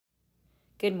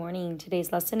Good morning.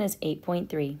 Today's lesson is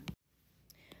 8.3.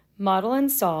 Model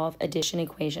and solve addition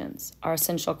equations. Our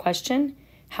essential question,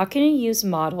 how can you use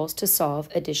models to solve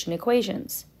addition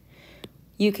equations?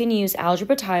 You can use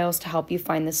algebra tiles to help you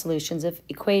find the solutions of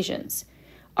equations.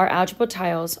 Our algebra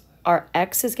tiles, our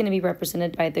x is going to be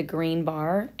represented by the green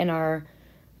bar, and our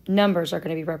numbers are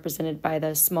going to be represented by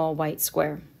the small white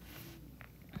square.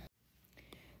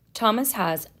 Thomas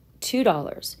has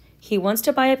 $2. He wants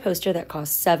to buy a poster that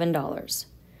costs $7.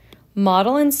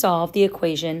 Model and solve the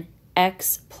equation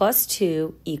x plus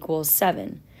 2 equals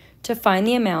 7 to find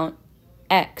the amount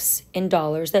x in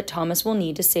dollars that Thomas will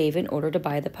need to save in order to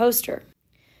buy the poster.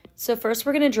 So first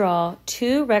we're going to draw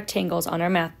two rectangles on our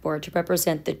math board to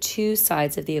represent the two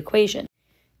sides of the equation.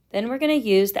 Then we're going to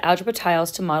use the algebra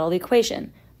tiles to model the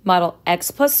equation. Model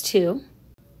x plus 2,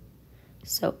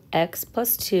 so x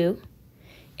plus 2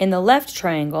 in the left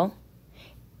triangle,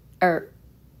 or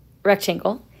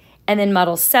rectangle, and then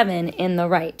model 7 in the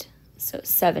right. So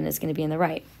 7 is going to be in the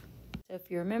right. So if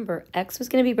you remember, x was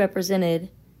going to be represented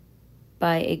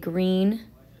by a green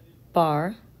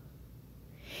bar,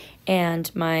 and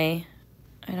I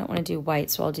don't want to do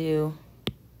white, so I'm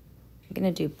going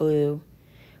to do blue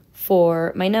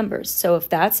for my numbers. So if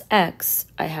that's x,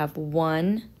 I have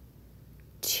 1,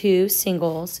 2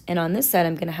 singles, and on this side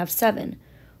I'm going to have 7.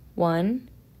 1,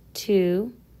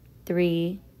 2,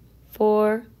 3,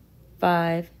 4,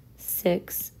 5,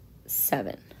 6,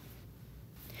 7.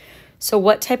 So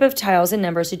what type of tiles and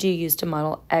numbers did you use to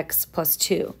model x plus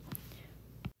 2?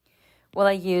 Well,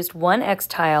 I used one x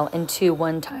tile and two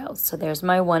 1 tiles. So there's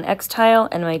my one x tile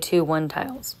and my two 1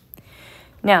 tiles.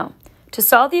 Now, to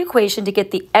solve the equation to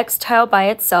get the x tile by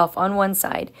itself on one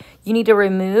side, you need to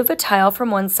remove a tile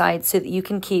from one side so that you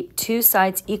can keep two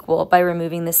sides equal by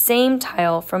removing the same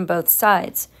tile from both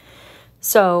sides.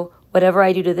 So whatever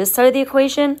I do to this side of the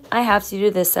equation, I have to do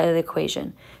to this side of the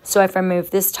equation. So if I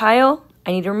remove this tile,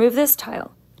 I need to remove this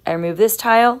tile. I remove this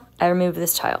tile, I remove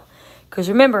this tile. Because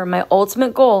remember, my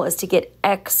ultimate goal is to get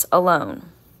x alone.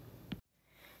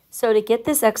 So to get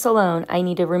this x alone, I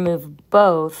need to remove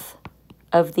both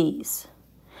of these.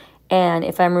 And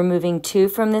if I'm removing 2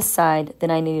 from this side, then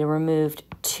I need to remove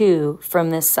 2 from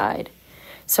this side.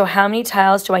 So how many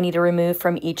tiles do I need to remove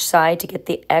from each side to get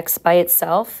the x by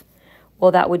itself?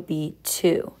 Well, that would be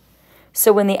 2.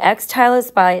 So when the x tile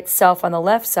is by itself on the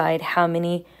left side, how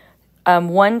many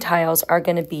 1 tiles are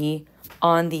going to be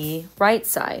on the right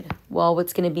side? Well,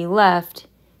 what's going to be left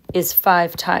is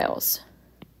 5 tiles.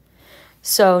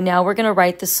 So now we're going to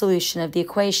write the solution of the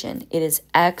equation. It is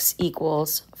x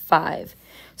equals 5.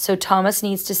 So Thomas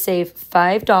needs to save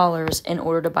 $5 in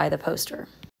order to buy the poster.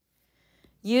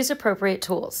 Use appropriate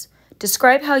tools.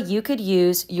 Describe how you could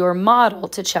use your model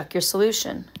to check your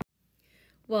solution.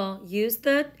 Well, use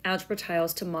the algebra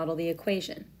tiles to model the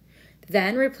equation.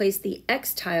 Then replace the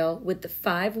x tile with the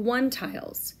 5 1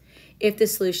 tiles. If the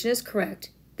solution is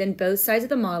correct, then both sides of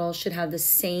the model should have the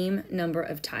same number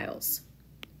of tiles.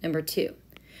 Number 2,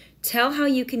 tell how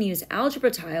you can use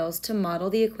algebra tiles to model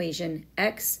the equation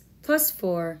x plus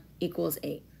 4 equals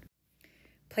 8.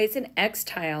 Place an x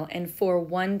tile and 4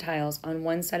 1 tiles on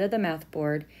one side of the math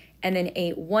board and then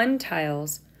 8 1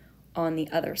 tiles on the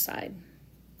other side.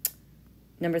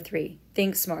 Number 3,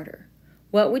 think smarter.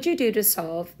 What would you do to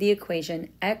solve the equation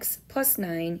x plus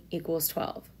 9 equals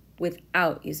 12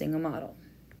 without using a model?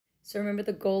 So remember,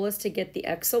 the goal is to get the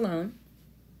x alone.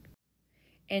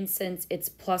 And since it's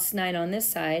plus 9 on this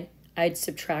side, I'd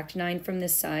subtract 9 from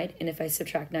this side. And if I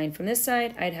subtract 9 from this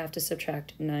side, I'd have to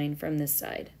subtract 9 from this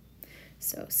side.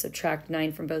 So subtract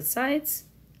 9 from both sides,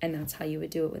 and that's how you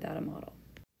would do it without a model.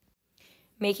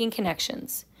 Making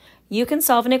connections. You can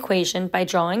solve an equation by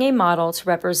drawing a model to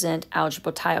represent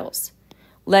algebra tiles.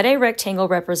 Let a rectangle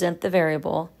represent the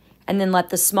variable, and then let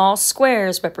the small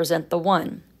squares represent the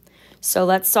 1. So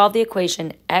let's solve the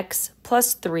equation x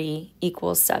plus 3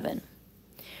 equals 7.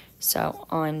 So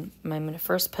I'm going to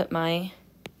first put my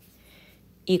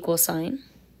equal sign.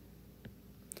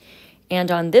 And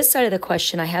on this side of the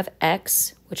question, I have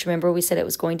x, which remember we said it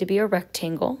was going to be a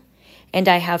rectangle. And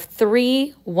I have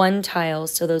 3 1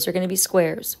 tiles, so those are going to be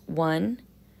squares. 1,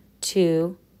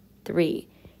 2, 3.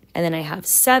 And then I have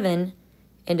 7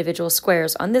 individual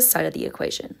squares on this side of the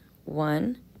equation.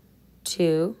 1,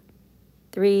 2,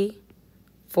 3,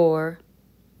 4,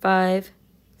 5,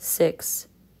 6,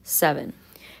 7.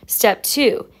 Step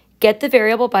 2, get the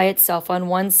variable by itself on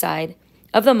one side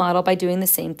of the model by doing the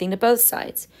same thing to both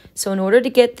sides. So in order to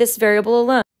get this variable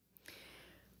alone,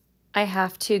 I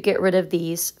have to get rid of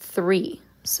these 3.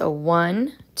 So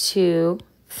 1, 2,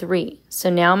 3. So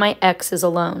now my x is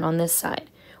alone on this side.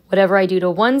 Whatever I do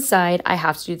to one side, I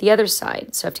have to do the other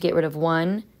side. So I have to get rid of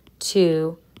 1,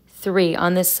 2, 3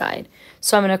 on this side.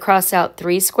 So I'm going to cross out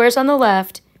 3 squares on the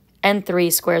left and 3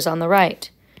 squares on the right.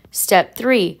 Step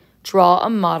 3, draw a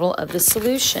model of the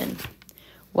solution.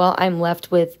 Well, I'm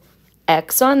left with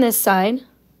x on this side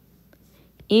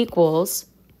equals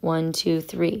 1, 2,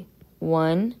 3.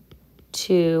 1,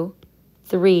 2,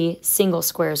 3 single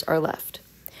squares are left.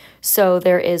 So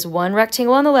there is 1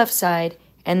 rectangle on the left side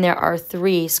and there are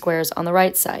 3 squares on the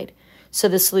right side. So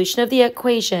the solution of the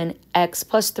equation x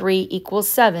plus 3 equals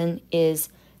 7 is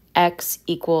x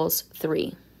equals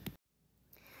 3.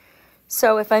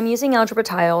 So if I'm using algebra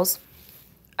tiles,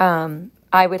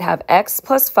 I would have x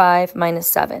plus 5 minus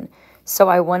 7. So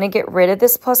I want to get rid of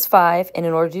this plus 5, and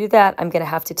in order to do that, I'm going to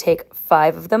have to take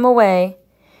 5 of them away.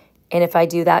 And if I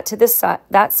do that to this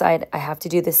that side, I have to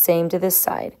do the same to this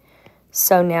side.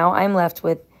 So now I'm left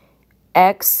with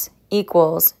x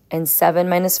equals, and 7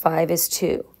 minus 5 is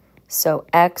 2. So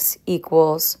x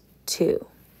equals 2.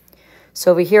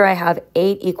 So over here I have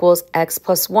 8 equals x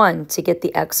plus 1. To get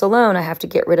the x alone, I have to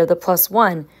get rid of the plus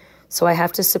 1. So I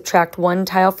have to subtract 1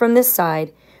 tile from this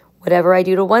side. Whatever I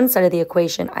do to one side of the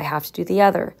equation, I have to do the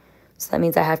other. So that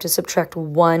means I have to subtract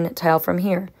 1 tile from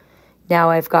here. Now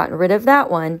I've gotten rid of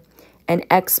that one, and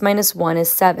x minus 1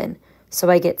 is 7. So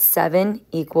I get 7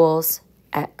 equals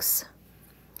x.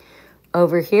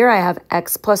 Over here I have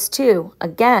x plus 2.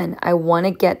 Again, I want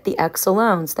to get the x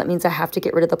alone, so that means I have to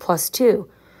get rid of the plus 2.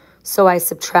 So I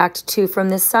subtract 2 from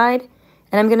this side,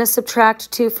 and I'm going to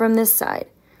subtract 2 from this side.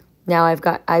 Now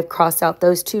I've crossed out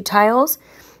those 2 tiles,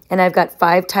 and I've got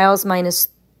 5 tiles minus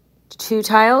 2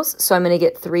 tiles, so I'm going to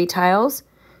get 3 tiles.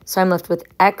 So I'm left with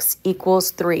x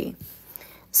equals 3.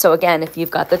 So again, if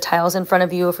you've got the tiles in front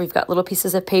of you, if you've got little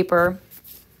pieces of paper,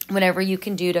 whatever you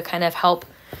can do to kind of help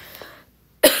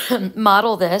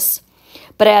model this.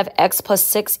 But I have x plus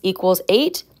 6 equals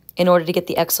 8. In order to get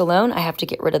the x alone, I have to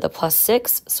get rid of the plus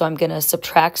 6. So I'm going to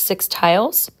subtract 6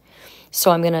 tiles.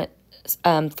 So I'm going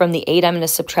to, from the 8, I'm going to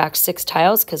subtract 6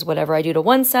 tiles because whatever I do to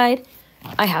one side,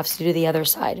 I have to do the other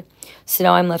side. So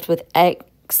now I'm left with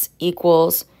x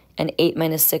equals, and 8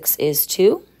 minus 6 is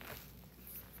 2.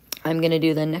 I'm going to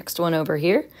do the next one over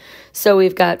here. So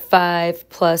we've got 5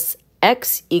 plus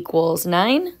x equals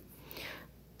 9.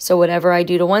 So whatever I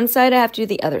do to one side, I have to do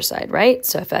the other side, right?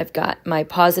 So if I've got my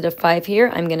positive 5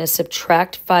 here, I'm going to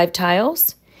subtract 5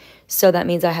 tiles. So that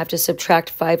means I have to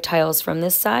subtract 5 tiles from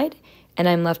this side, and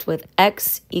I'm left with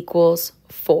x equals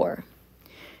 4.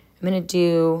 I'm going to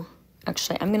do,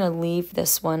 actually, I'm going to leave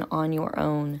this one on your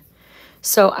own.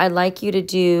 So I'd like you to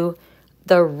do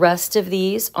the rest of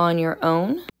these on your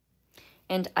own,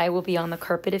 and I will be on the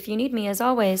carpet if you need me, as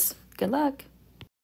always. Good luck.